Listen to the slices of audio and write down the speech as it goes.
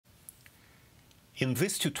In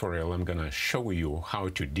this tutorial, I'm going to show you how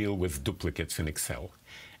to deal with duplicates in Excel,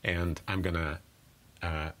 and I'm going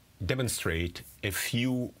to demonstrate a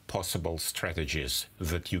few possible strategies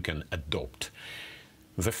that you can adopt.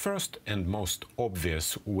 The first and most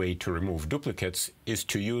obvious way to remove duplicates is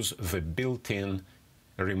to use the built-in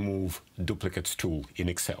Remove Duplicates tool in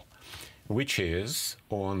Excel, which is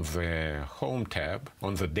on the Home tab,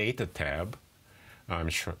 on the Data tab,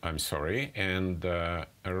 and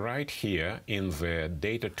right here in the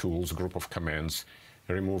Data Tools group of commands,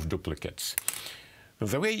 Remove Duplicates.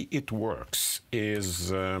 The way it works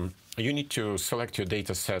is you need to select your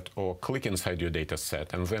data set or click inside your data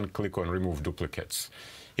set and then click on Remove Duplicates.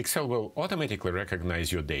 Excel will automatically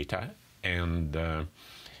recognize your data, and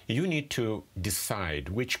you need to decide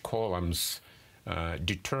which columns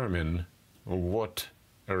determine what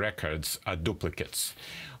records are duplicates.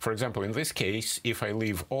 For example, in this case, if I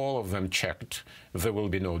leave all of them checked, there will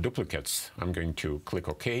be no duplicates. I'm going to click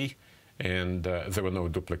OK, and there were no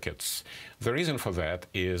duplicates. The reason for that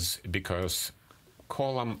is because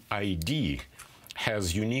column ID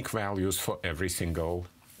has unique values for every single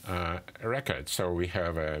record. So we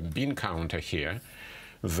have a bin counter here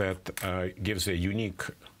that gives a unique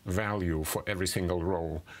value for every single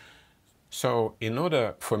row. So in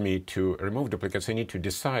order for me to remove duplicates, I need to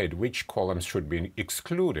decide which columns should be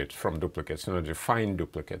excluded from duplicates in order to find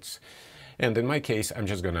duplicates. And in my case, I'm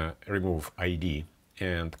just going to remove ID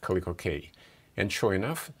and click OK. And sure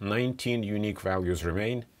enough, 19 unique values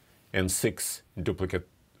remain and 6 duplicate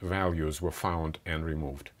values were found and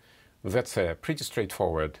removed. That's a pretty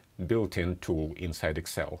straightforward built-in tool inside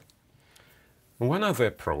Excel. One other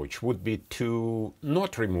approach would be to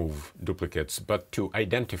not remove duplicates, but to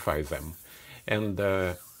identify them. And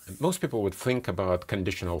most people would think about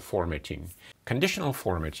conditional formatting. Conditional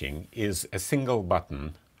formatting is a single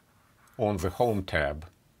button on the Home tab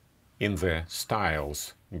in the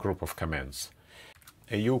Styles group of commands.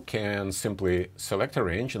 You can simply select a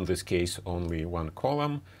range, in this case only one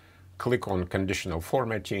column, click on Conditional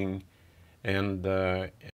Formatting, and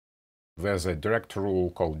there's a direct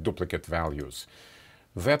rule called duplicate values.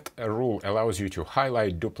 That rule allows you to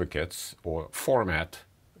highlight duplicates or format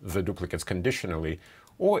the duplicates conditionally,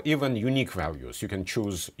 or even unique values. You can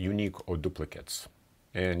choose unique or duplicates,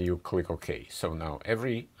 and you click OK. So now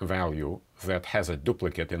every value that has a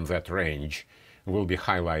duplicate in that range will be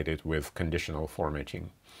highlighted with conditional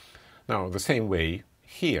formatting. Now, the same way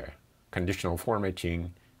here, conditional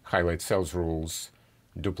formatting, highlight cells rules,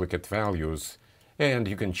 duplicate values, and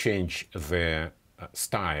you can change the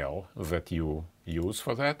style that you use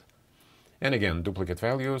for that. And again, duplicate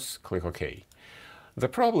values, click OK. The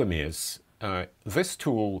problem is this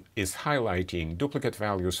tool is highlighting duplicate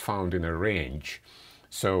values found in a range.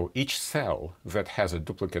 So each cell that has a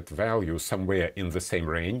duplicate value somewhere in the same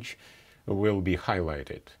range will be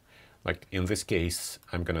highlighted. Like in this case,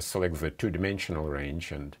 I'm going to select the two-dimensional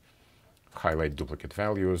range and highlight duplicate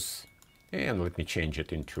values. And let me change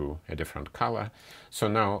it into a different color. So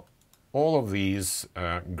now all of these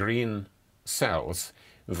green cells,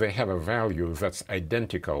 they have a value that's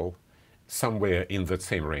identical somewhere in that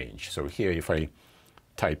same range. So here, if I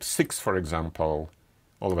type 6, for example,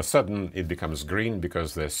 all of a sudden it becomes green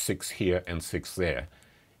because there's 6 here and 6 there.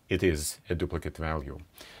 It is a duplicate value.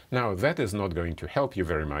 Now, that is not going to help you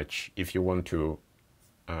very much if you want to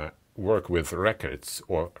work with records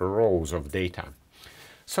or rows of data.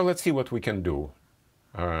 So let's see what we can do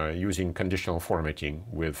using conditional formatting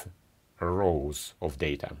with rows of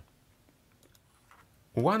data.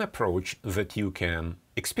 One approach that you can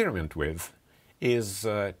experiment with is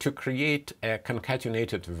to create a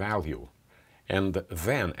concatenated value and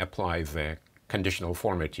then apply the conditional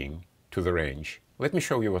formatting to the range. Let me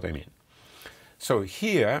show you what I mean. So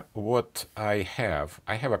here, what I have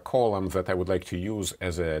a column that I would like to use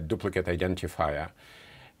as a duplicate identifier.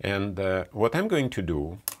 And what I'm going to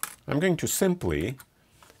do, I'm going to simply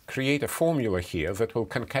create a formula here that will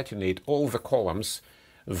concatenate all the columns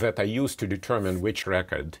that I use to determine which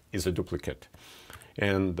record is a duplicate.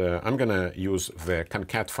 And I'm going to use the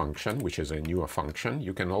concat function, which is a newer function.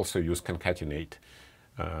 You can also use concatenate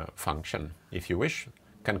function if you wish.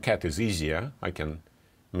 Concat is easier. I can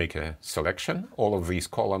make a selection. All of these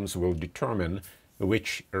columns will determine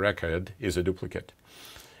which record is a duplicate.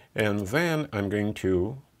 And then I'm going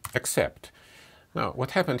to accept. Now,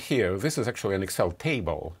 what happened here, this is actually an Excel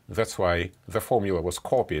table. That's why the formula was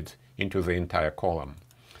copied into the entire column.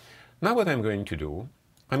 Now what I'm going to do,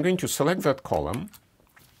 I'm going to select that column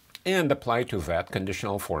and apply to that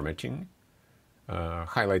conditional formatting,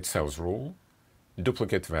 highlight cells rule,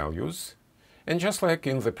 duplicate values. And just like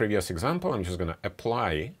in the previous example, I'm just going to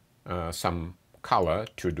apply some color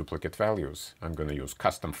to duplicate values. I'm going to use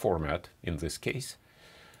custom format in this case.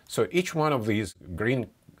 So each one of these green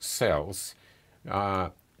cells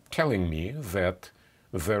are telling me that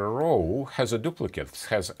the row has a duplicate,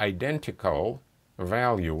 has identical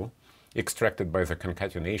value extracted by the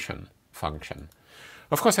concatenation function.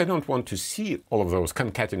 Of course, I don't want to see all of those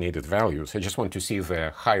concatenated values. I just want to see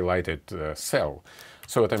the highlighted cell.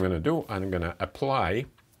 So what I'm going to do, I'm going to apply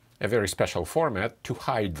a very special format to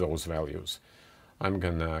hide those values. I'm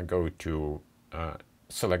going to go to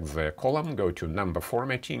select the column, go to number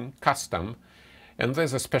formatting, custom, and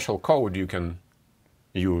there's a special code you can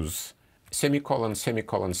use, semicolon,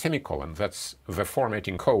 semicolon, semicolon. That's the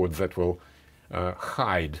formatting code that will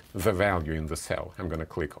hide the value in the cell. I'm going to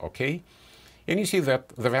click OK. And you see that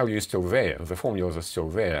the value is still there, the formulas are still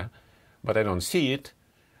there, but I don't see it.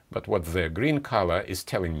 But what the green color is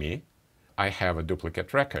telling me, I have a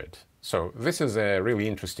duplicate record. So this is a really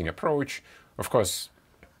interesting approach. Of course,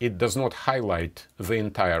 it does not highlight the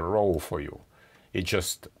entire row for you. It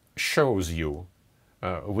just shows you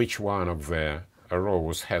which one of the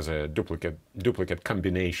rows has a duplicate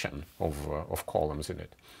combination of columns in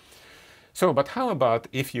it. So, but how about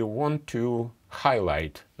if you want to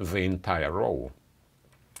highlight the entire row?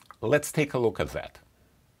 Let's take a look at that.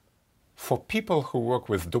 For people who work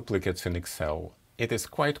with duplicates in Excel, it is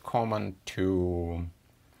quite common to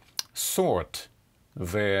sort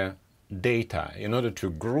the data in order to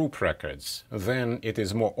group records. Then it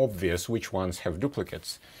is more obvious which ones have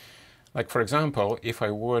duplicates. Like, for example, if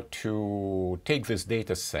I were to take this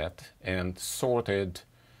data set and sort it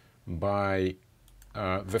by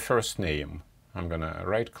the first name, I'm going to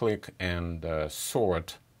right-click and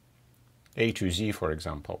sort A to Z, for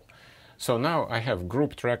example. So now I have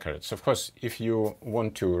grouped records. Of course, if you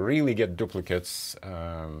want to really get duplicates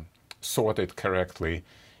sorted correctly,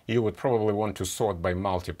 you would probably want to sort by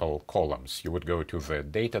multiple columns. You would go to the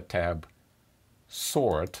Data tab,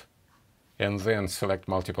 Sort, and then select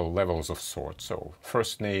multiple levels of sort. So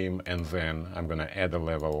first name, and then I'm going to add a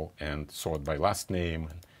level and sort by last name,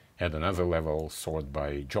 add another level, sort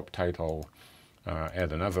by job title,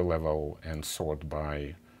 add another level, and sort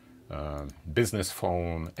by business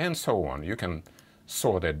phone, and so on. You can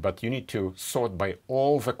sort it, but you need to sort by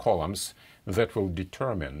all the columns that will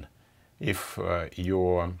determine if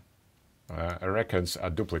your records are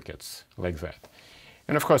duplicates, like that.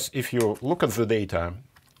 And of course, if you look at the data,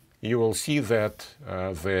 you will see that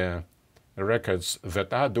the records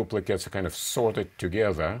that are duplicates are kind of sorted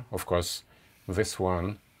together. Of course, this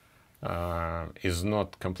one is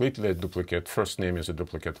not completely a duplicate. First name is a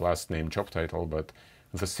duplicate, last name, job title, but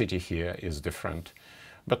the city here is different.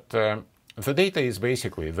 But the data is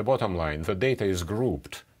basically, the bottom line, the data is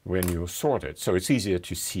grouped when you sort it, so it's easier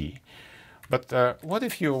to see. But what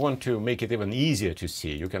if you want to make it even easier to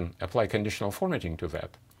see? You can apply conditional formatting to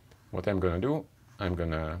that. What I'm going to do, I'm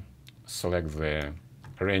going to select the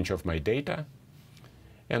range of my data.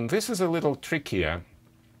 And this is a little trickier,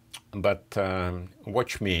 but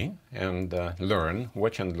watch me and learn,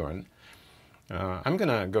 watch and learn. I'm going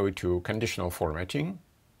to go to conditional formatting,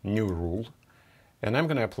 new rule, and I'm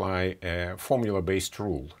going to apply a formula-based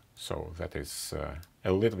rule. So that is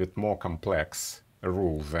a little bit more complex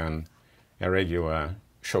rule than a regular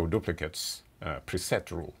show duplicates preset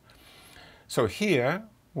rule. So here,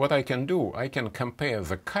 what I can do, I can compare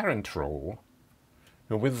the current row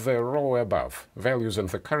with the row above, values in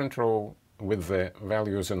the current row with the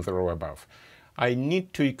values in the row above. I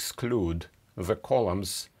need to exclude the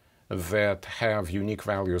columns that have unique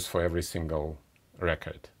values for every single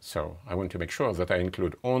record. So I want to make sure that I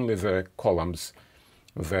include only the columns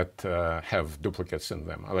that have duplicates in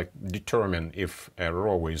them. I like determine if a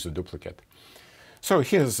row is a duplicate. So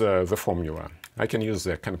here's the formula. I can use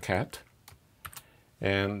the concat.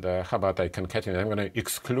 And how about I concatenate? I'm going to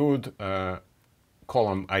exclude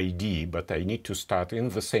column ID, but I need to start in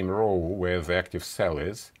the same row where the active cell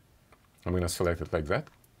is. I'm going to select it like that.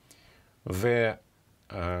 The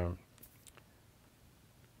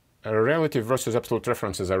relative versus absolute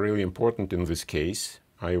references are really important in this case.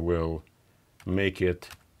 I will make it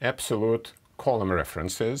absolute column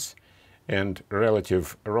references and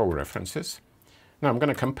relative row references. Now I'm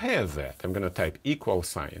going to compare that. I'm going to type equal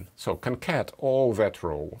sign. So concat all that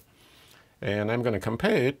row. And I'm going to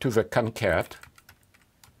compare it to the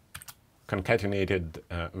concatenated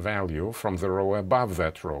value from the row above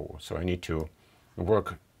that row. So I need to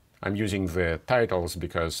work. I'm using the titles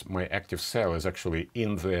because my active cell is actually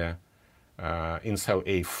in the in cell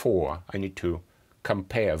A4. I need to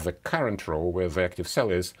compare the current row where the active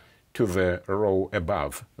cell is to the row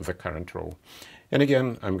above the current row. And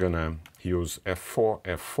again, I'm going to use F4,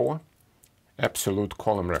 F4. absolute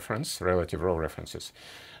column reference, relative row references.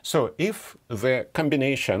 So if the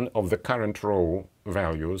combination of the current row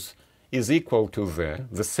values is equal to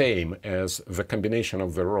the same as the combination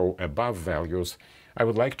of the row above values, I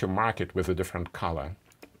would like to mark it with a different color.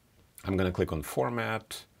 I'm going to click on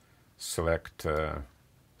Format, select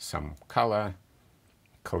some color,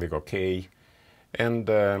 click OK, and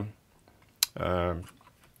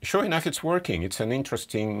sure enough, it's working. It's an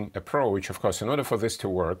interesting approach. Of course, in order for this to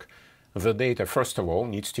work, the data, first of all,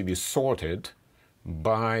 needs to be sorted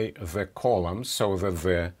by the columns so that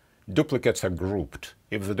the duplicates are grouped.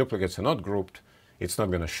 If the duplicates are not grouped, it's not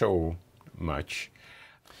going to show much.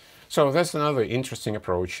 So that's another interesting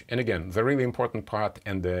approach. And again, the really important part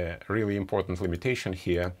and the really important limitation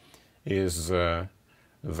here is that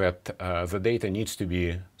the data needs to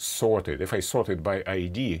be sorted. If I sort it by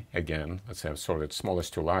ID again, let's say I've sorted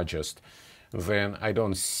smallest to largest, then I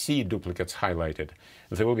don't see duplicates highlighted.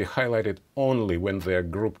 They will be highlighted only when they're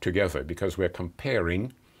grouped together, because we're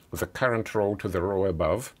comparing the current row to the row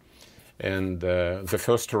above. And the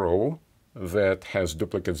first row that has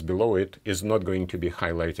duplicates below it is not going to be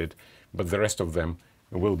highlighted, but the rest of them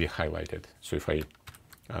will be highlighted. So if I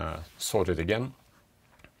sort it again,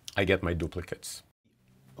 I get my duplicates.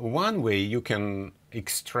 One way you can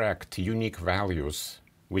extract unique values,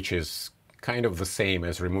 which is kind of the same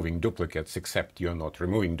as removing duplicates, except you're not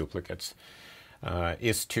removing duplicates,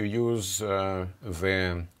 is to use the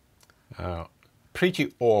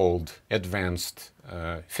pretty old advanced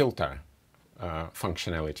filter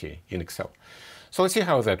functionality in Excel. So let's see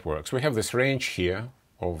how that works. We have this range here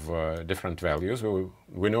of different values.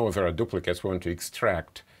 We know there are duplicates. We want to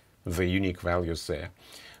extract the unique values there.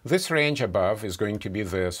 This range above is going to be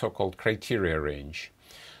the so-called criteria range.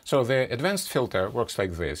 So the advanced filter works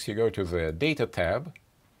like this. You go to the Data tab,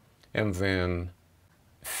 and then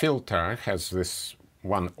Filter has this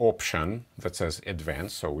one option that says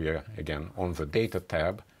Advanced. So we are, again, on the Data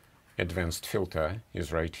tab. Advanced filter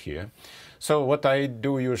is right here. So what I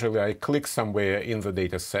do usually, I click somewhere in the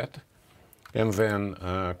data set, and then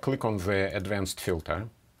click on the advanced filter.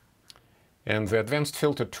 And the advanced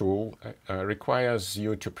filter tool requires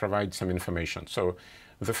you to provide some information. So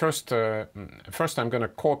the first I'm going to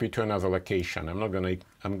copy to another location. I'm not going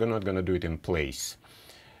to do it in place.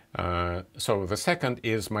 So the second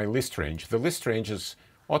is my list range. The list range is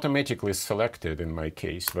automatically selected in my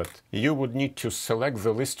case, but you would need to select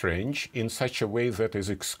the list range in such a way that is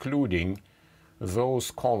excluding those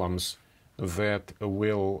columns that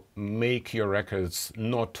will make your records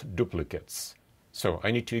not duplicates. So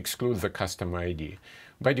I need to exclude the custom ID.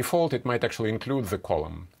 By default, it might actually include the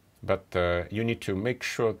column, but you need to make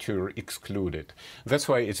sure to exclude it. That's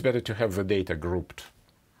why it's better to have the data grouped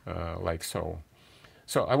like so.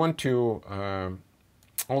 So I want to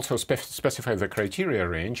also specify the criteria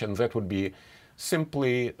range, and that would be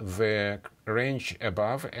simply the range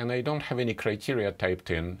above, and I don't have any criteria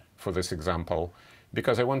typed in for this example,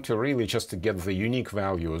 because I want to really just get the unique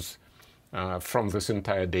values from this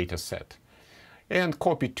entire data set. And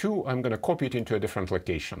copy to, I'm going to copy it into a different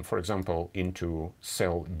location, for example, into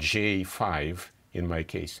cell J5 in my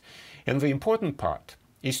case. And the important part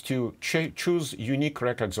is to choose unique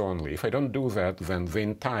records only. If I don't do that, then the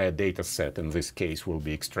entire data set in this case will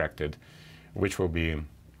be extracted, which will be,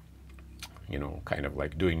 you know, kind of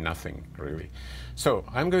like doing nothing really. So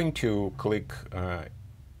I'm going to click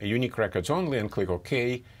unique records only and click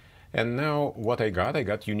OK. And now what I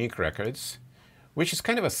got unique records, which is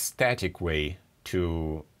kind of a static way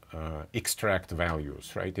to extract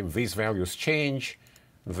values, right? If these values change,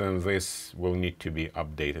 then this will need to be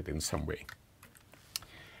updated in some way.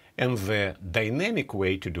 And the dynamic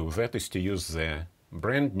way to do that is to use the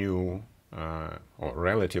brand new or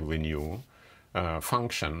relatively new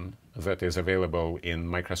function that is available in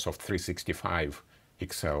Microsoft 365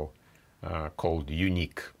 Excel called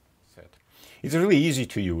unique set. It's really easy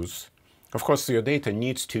to use. Of course, your data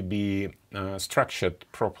needs to be structured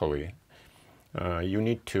properly. You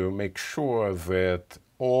need to make sure that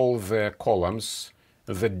all the columns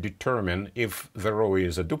that determine if the row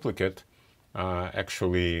is a duplicate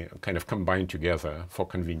actually kind of combine together for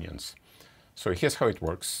convenience. So here's how it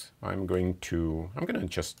works. I'm going to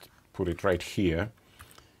just put it right here.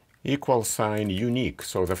 Equal sign unique.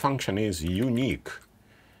 So the function is unique.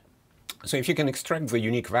 So if you can extract the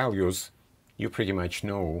unique values, you pretty much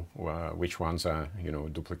know which ones are, you know,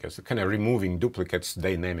 duplicates. Kind of removing duplicates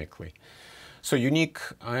dynamically. So unique,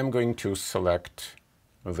 I'm going to select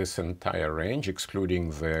this entire range,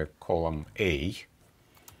 excluding the column A.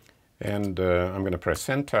 And I'm going to press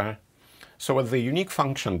Enter. So what the unique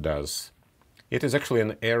function does, it is actually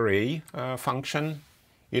an array function.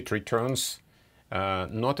 It returns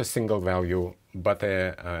not a single value, but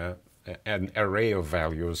an array of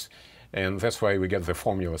values. And that's why we get the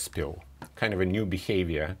formula spill, kind of a new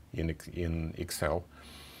behavior in Excel.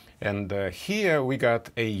 And here we got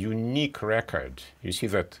a unique record. You see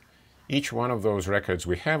that each one of those records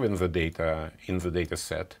we have in the data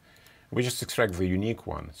set, we just extract the unique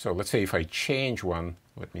one. So let's say if I change one,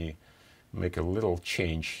 let me make a little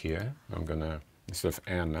change here. I'm going to, instead of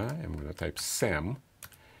Anna, I'm going to type Sam.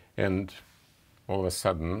 And all of a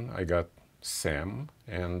sudden, I got Sam.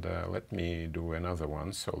 And let me do another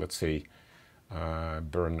one. So let's say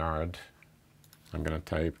Bernard. I'm going to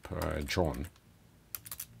type John.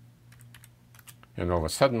 And all of a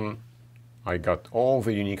sudden, I got all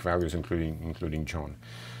the unique values, including John.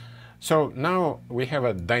 So now we have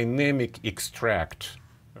a dynamic extract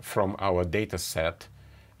from our data set,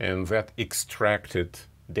 and that extracted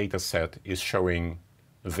data set is showing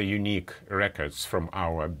the unique records from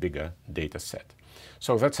our bigger data set.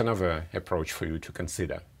 So that's another approach for you to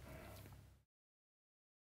consider.